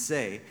gap and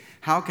say,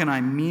 how can I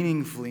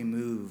meaningfully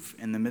move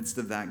in the midst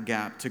of that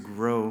gap to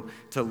grow,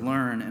 to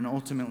learn, and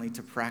ultimately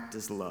to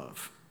practice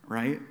love,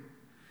 right?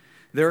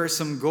 There are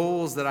some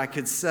goals that I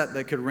could set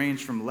that could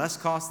range from less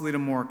costly to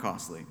more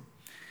costly.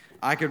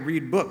 I could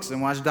read books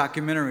and watch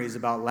documentaries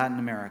about Latin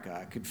America.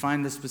 I could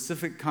find the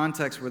specific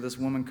context where this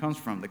woman comes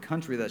from, the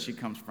country that she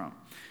comes from.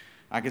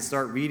 I could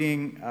start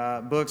reading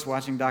books,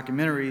 watching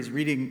documentaries,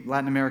 reading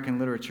Latin American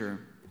literature.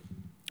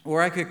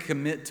 Or I could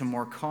commit to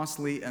more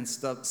costly and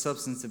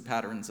substantive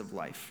patterns of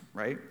life,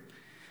 right?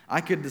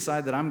 I could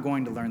decide that I'm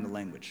going to learn the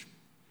language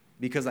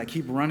because I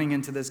keep running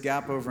into this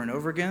gap over and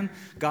over again.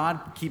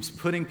 God keeps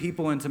putting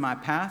people into my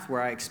path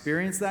where I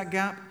experience that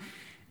gap,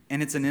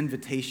 and it's an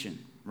invitation,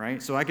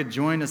 right? So I could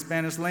join a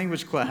Spanish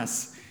language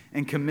class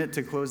and commit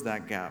to close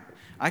that gap.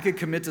 I could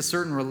commit to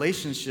certain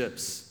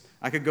relationships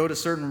I could go to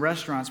certain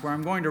restaurants where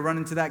I'm going to run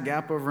into that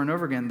gap over and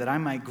over again, that I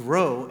might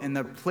grow in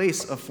the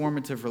place of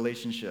formative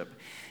relationship.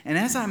 And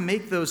as I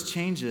make those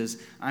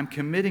changes, I'm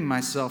committing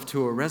myself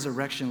to a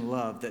resurrection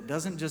love that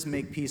doesn't just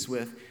make peace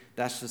with,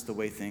 that's just the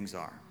way things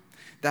are.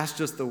 That's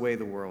just the way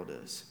the world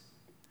is.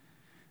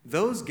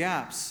 Those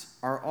gaps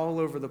are all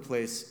over the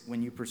place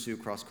when you pursue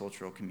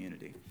cross-cultural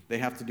community. They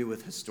have to do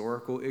with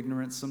historical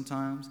ignorance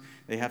sometimes.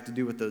 They have to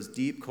do with those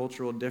deep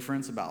cultural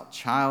differences about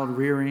child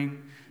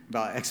rearing,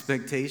 about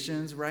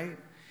expectations, right?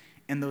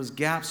 And those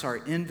gaps are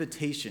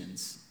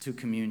invitations to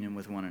communion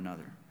with one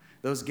another.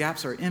 Those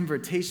gaps are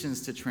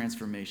invitations to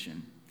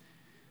transformation.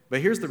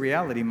 But here's the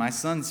reality. My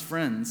son's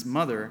friend's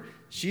mother,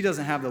 she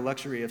doesn't have the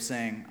luxury of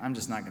saying, I'm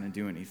just not going to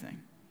do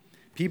anything.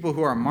 People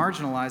who are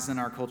marginalized in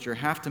our culture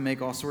have to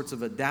make all sorts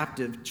of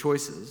adaptive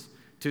choices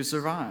to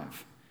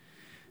survive.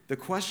 The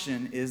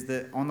question is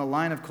that on the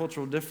line of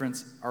cultural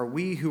difference, are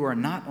we who are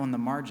not on the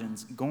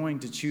margins going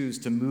to choose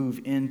to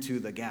move into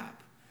the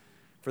gap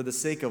for the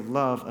sake of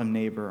love of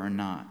neighbor or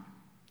not?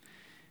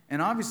 And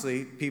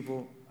obviously,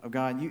 people of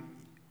God,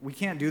 we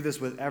can't do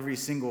this with every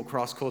single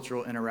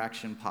cross-cultural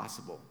interaction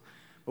possible.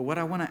 But what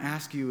I want to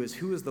ask you is,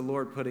 who is the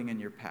Lord putting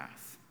in your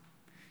path,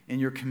 in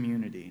your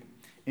community,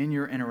 in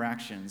your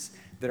interactions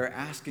that are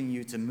asking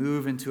you to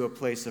move into a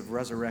place of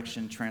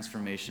resurrection,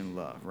 transformation,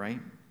 love, right?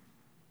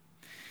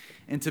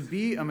 And to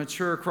be a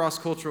mature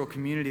cross-cultural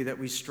community that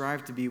we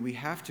strive to be, we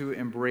have to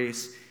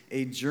embrace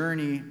a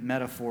journey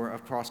metaphor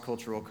of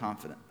cross-cultural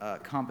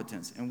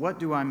competence. And what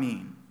do I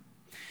mean?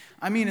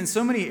 I mean, in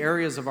so many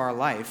areas of our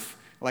life,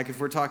 like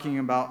if we're talking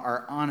about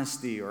our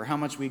honesty or how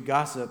much we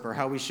gossip or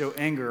how we show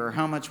anger or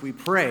how much we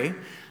pray,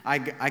 I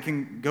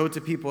can go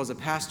to people as a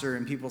pastor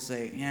and people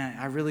say, yeah,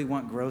 I really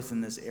want growth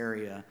in this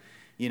area.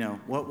 You know,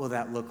 what will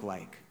that look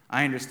like?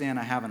 I understand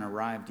I haven't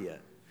arrived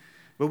yet.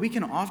 But we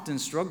can often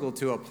struggle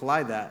to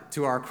apply that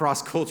to our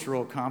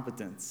cross-cultural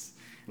competence,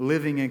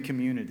 living in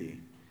community.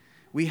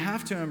 We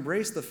have to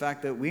embrace the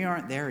fact that we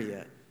aren't there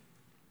yet.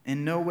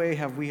 In no way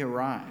have we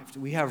arrived.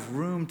 We have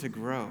room to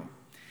grow.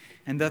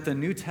 And that the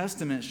New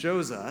Testament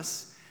shows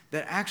us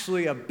that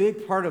actually a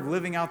big part of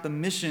living out the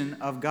mission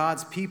of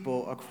God's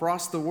people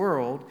across the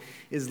world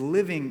is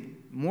living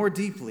more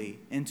deeply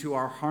into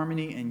our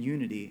harmony and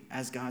unity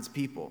as God's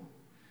people.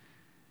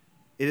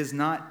 It is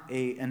not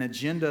an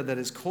agenda that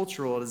is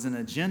cultural, it is an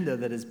agenda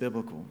that is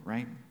biblical,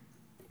 right?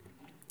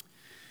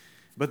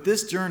 But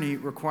this journey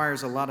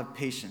requires a lot of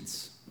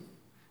patience.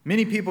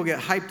 Many people get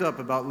hyped up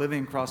about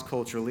living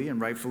cross-culturally,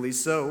 and rightfully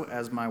so,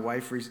 as my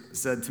wife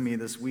said to me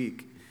this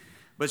week.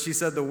 But she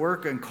said the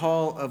work and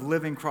call of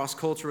living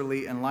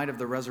cross-culturally in light of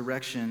the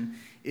resurrection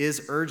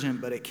is urgent,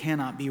 but it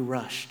cannot be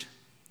rushed.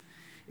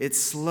 It's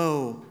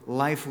slow,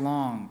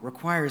 lifelong,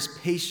 requires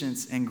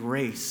patience and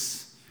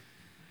grace.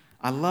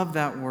 I love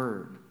that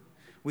word.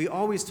 We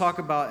always talk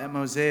about at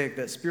Mosaic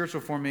that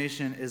spiritual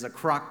formation is a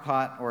crock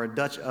pot or a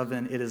Dutch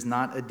oven. It is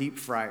not a deep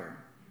fryer.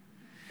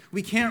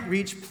 We can't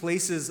reach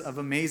places of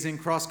amazing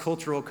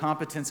cross-cultural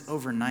competence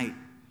overnight.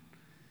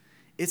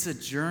 It's a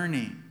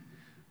journey.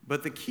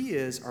 But the key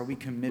is, are we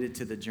committed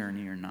to the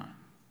journey or not?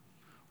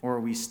 Or are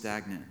we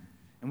stagnant?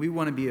 And we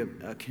want to be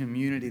a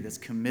community that's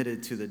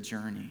committed to the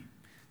journey,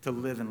 to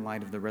live in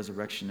light of the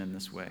resurrection in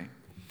this way.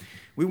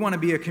 We want to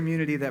be a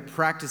community that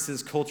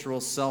practices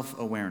cultural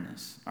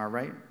self-awareness, all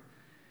right?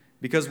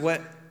 Because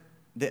what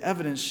the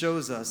evidence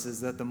shows us is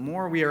that the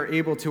more we are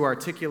able to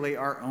articulate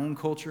our own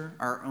culture,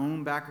 our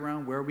own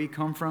background, where we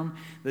come from,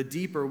 the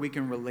deeper we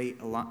can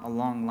relate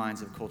along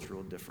lines of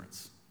cultural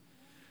difference.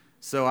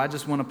 So I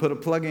just want to put a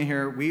plug in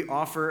here. We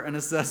offer an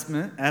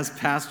assessment as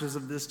pastors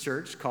of this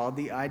church called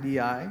the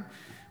IDI,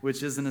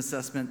 which is an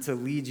assessment to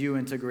lead you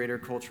into greater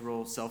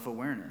cultural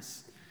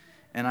self-awareness.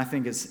 And I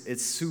think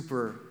it's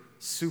super,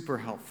 super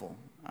helpful,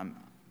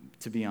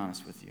 to be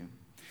honest with you.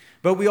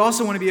 But we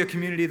also want to be a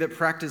community that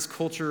practices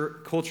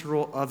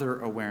cultural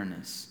other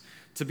awareness,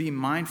 to be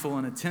mindful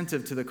and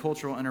attentive to the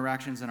cultural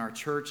interactions in our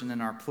church and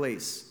in our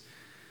place.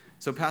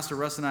 So Pastor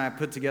Russ and I have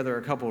put together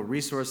a couple of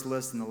resource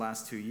lists in the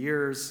last 2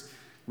 years.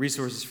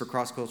 Resources for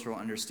cross-cultural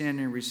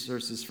understanding,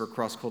 resources for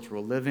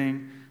cross-cultural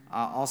living.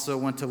 I also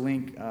want to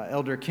link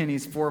Elder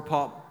Kenny's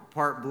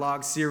 4-part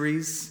blog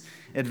series,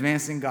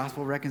 Advancing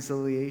Gospel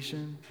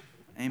Reconciliation.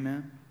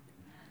 Amen.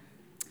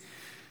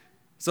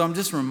 So I'm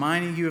just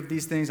reminding you of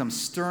these things. I'm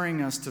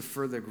stirring us to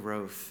further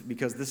growth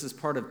because this is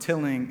part of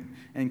tilling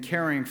and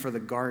caring for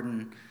the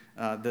garden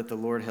that the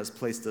Lord has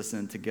placed us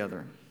in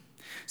together.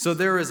 So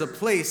there is a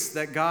place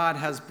that God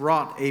has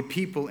brought a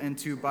people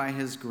into by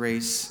His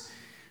grace,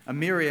 a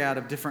myriad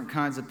of different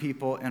kinds of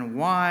people, and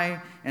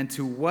why and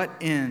to what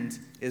end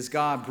is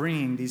God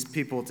bringing these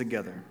people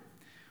together?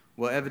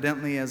 Well,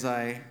 evidently, as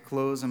I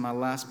close, and my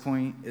last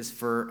point is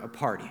for a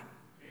party.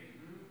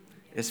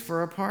 It's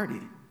for a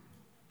party.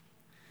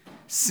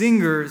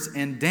 Singers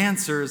and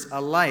dancers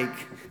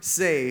alike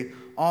say,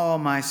 all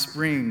my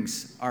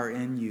springs are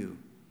in you.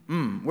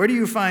 Where do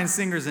you find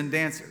singers and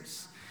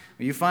dancers?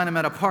 Well, you find them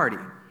at a party,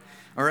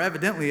 or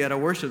evidently at a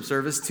worship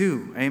service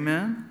too.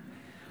 Amen?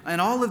 And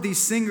all of these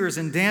singers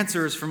and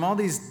dancers from all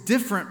these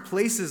different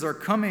places are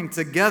coming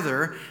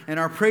together and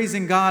are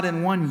praising God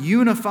in one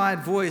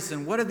unified voice.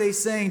 And what are they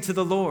saying to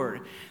the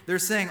Lord? They're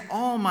saying,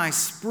 all my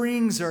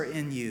springs are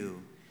in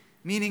you,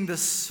 meaning the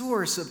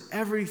source of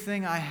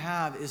everything I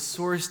have is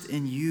sourced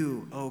in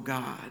you, O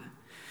God.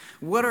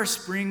 What are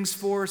springs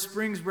for?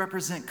 Springs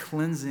represent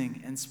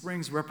cleansing, and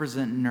springs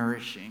represent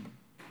nourishing.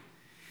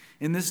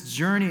 In this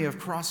journey of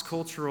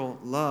cross-cultural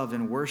love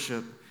and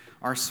worship,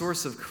 our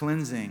source of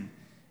cleansing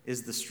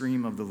is the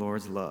stream of the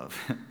Lord's love.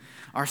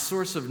 Our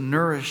source of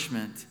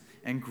nourishment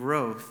and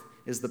growth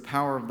is the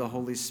power of the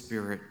Holy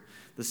Spirit,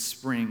 the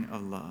spring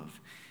of love.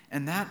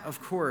 And that, of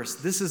course,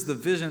 this is the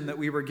vision that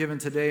we were given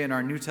today in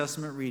our New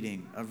Testament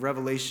reading of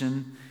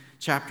Revelation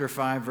chapter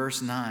 5,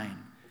 verse 9,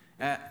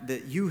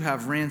 that you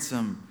have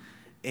ransomed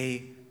a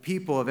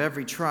people of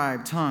every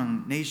tribe,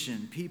 tongue,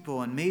 nation,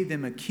 people, and made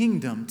them a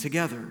kingdom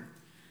together.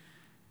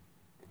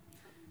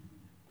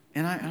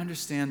 And I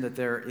understand that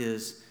there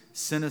is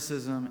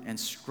cynicism and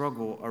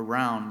struggle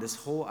around this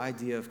whole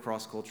idea of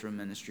cross-cultural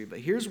ministry. But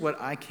here's what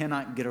I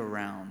cannot get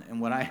around and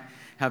what I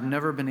have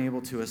never been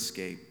able to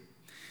escape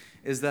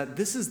is that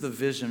this is the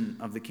vision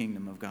of the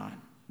kingdom of God.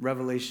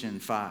 Revelation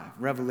 5,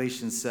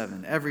 Revelation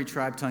 7, every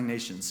tribe, tongue,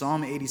 nation,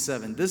 Psalm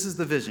 87. This is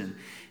the vision.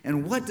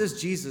 And what does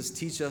Jesus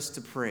teach us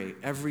to pray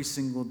every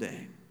single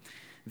day?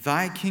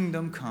 Thy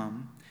kingdom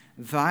come,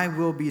 thy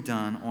will be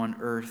done on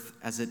earth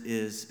as it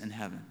is in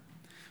heaven.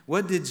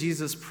 What did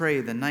Jesus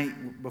pray the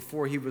night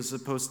before he was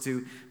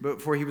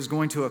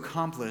going to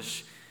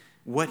accomplish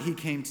what he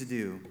came to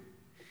do?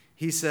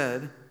 He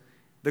said,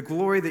 the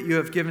glory that you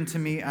have given to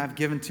me, I've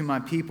given to my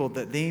people,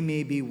 that they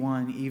may be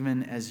one,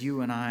 even as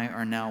you and I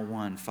are now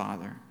one,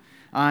 Father.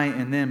 I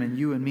and them and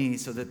you and me,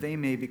 so that they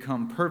may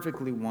become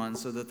perfectly one,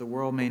 so that the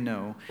world may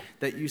know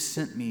that you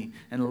sent me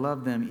and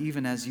loved them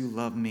even as you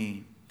love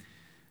me.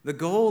 The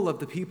goal of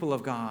the people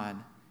of God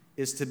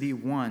is to be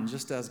one,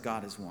 just as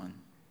God is one.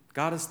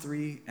 God is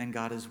three and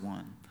God is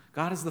one.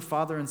 God is the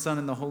Father and Son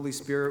and the Holy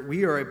Spirit.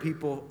 We are a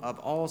people of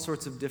all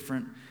sorts of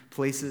different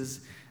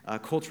places,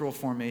 cultural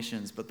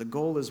formations, but the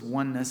goal is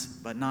oneness,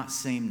 but not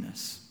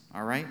sameness,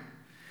 all right?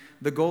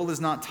 The goal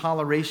is not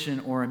toleration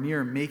or a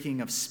mere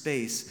making of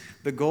space.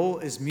 The goal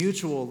is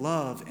mutual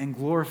love and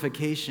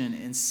glorification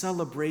and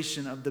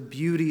celebration of the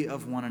beauty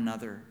of one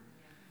another.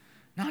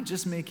 Not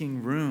just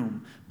making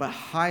room, but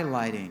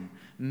highlighting,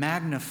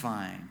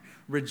 magnifying,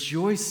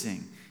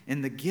 rejoicing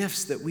in the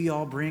gifts that we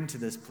all bring to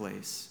this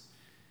place.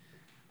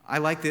 I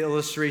like the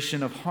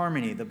illustration of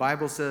harmony. The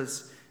Bible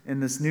says in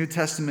this New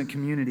Testament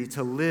community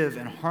to live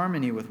in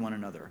harmony with one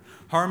another.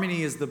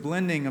 Harmony is the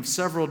blending of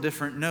several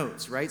different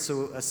notes, right?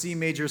 So a C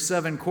major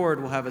 7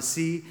 chord will have a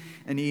C,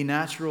 an E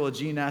natural, a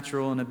G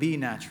natural, and a B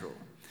natural.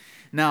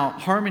 Now,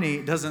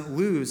 harmony doesn't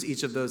lose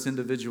each of those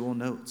individual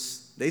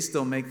notes. They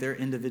still make their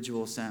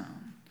individual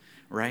sound,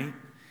 right?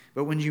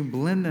 But when you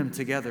blend them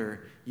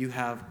together, you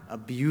have a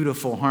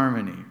beautiful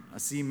harmony, a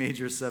C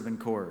major 7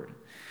 chord.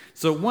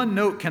 So one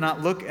note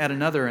cannot look at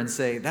another and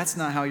say, that's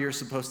not how you're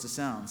supposed to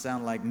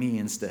sound like me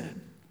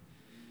instead.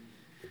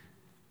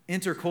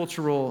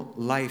 Intercultural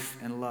life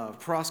and love,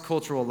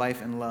 cross-cultural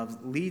life and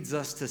love leads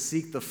us to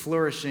seek the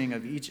flourishing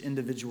of each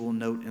individual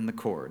note in the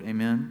chord.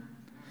 Amen?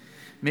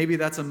 Maybe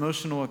that's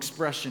emotional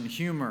expression,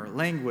 humor,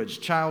 language,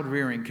 child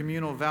rearing,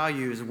 communal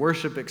values,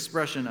 worship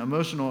expression,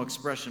 emotional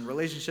expression,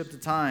 relationship to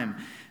time,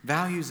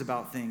 values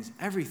about things,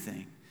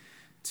 everything,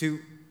 to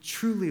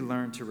truly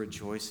learn to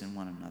rejoice in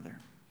one another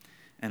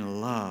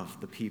and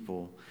love the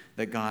people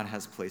that God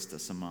has placed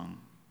us among.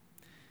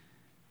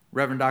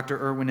 Reverend Dr.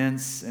 Erwin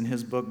Ince, in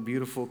his book,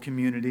 Beautiful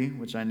Community,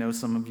 which I know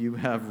some of you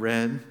have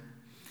read,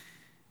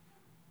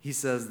 he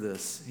says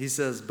this. He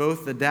says,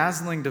 both the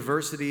dazzling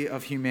diversity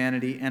of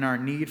humanity and our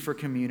need for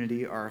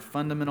community are a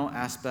fundamental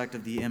aspect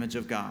of the image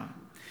of God.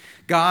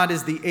 God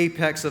is the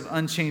apex of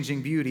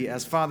unchanging beauty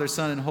as Father,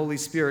 Son, and Holy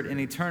Spirit, an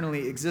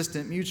eternally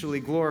existent, mutually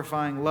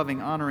glorifying,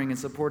 loving, honoring, and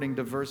supporting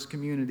diverse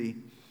community.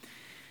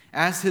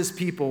 As his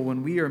people,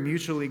 when we are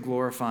mutually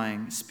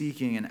glorifying,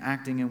 speaking, and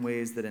acting in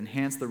ways that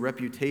enhance the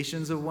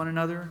reputations of one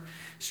another,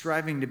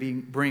 striving to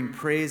bring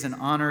praise and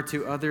honor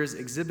to others,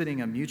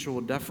 exhibiting a mutual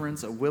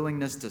deference, a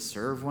willingness to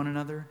serve one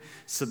another,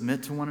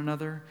 submit to one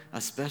another,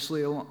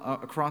 especially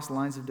across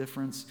lines of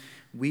difference,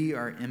 we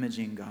are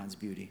imaging God's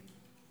beauty.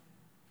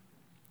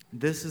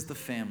 This is the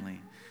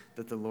family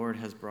that the Lord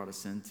has brought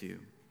us into,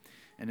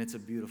 and it's a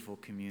beautiful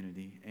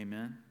community.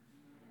 Amen?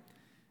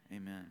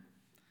 Amen.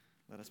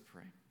 Let us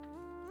pray.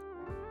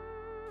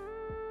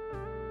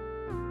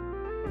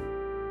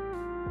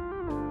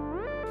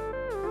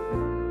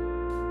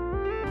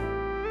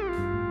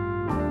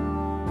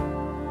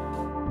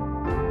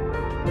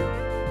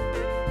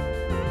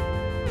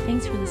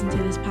 Thanks for listening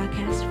to this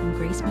podcast from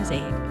Grace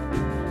Mosaic.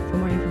 For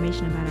more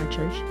information about our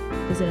church,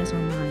 visit us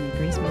online at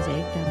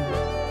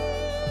gracemosaic.org.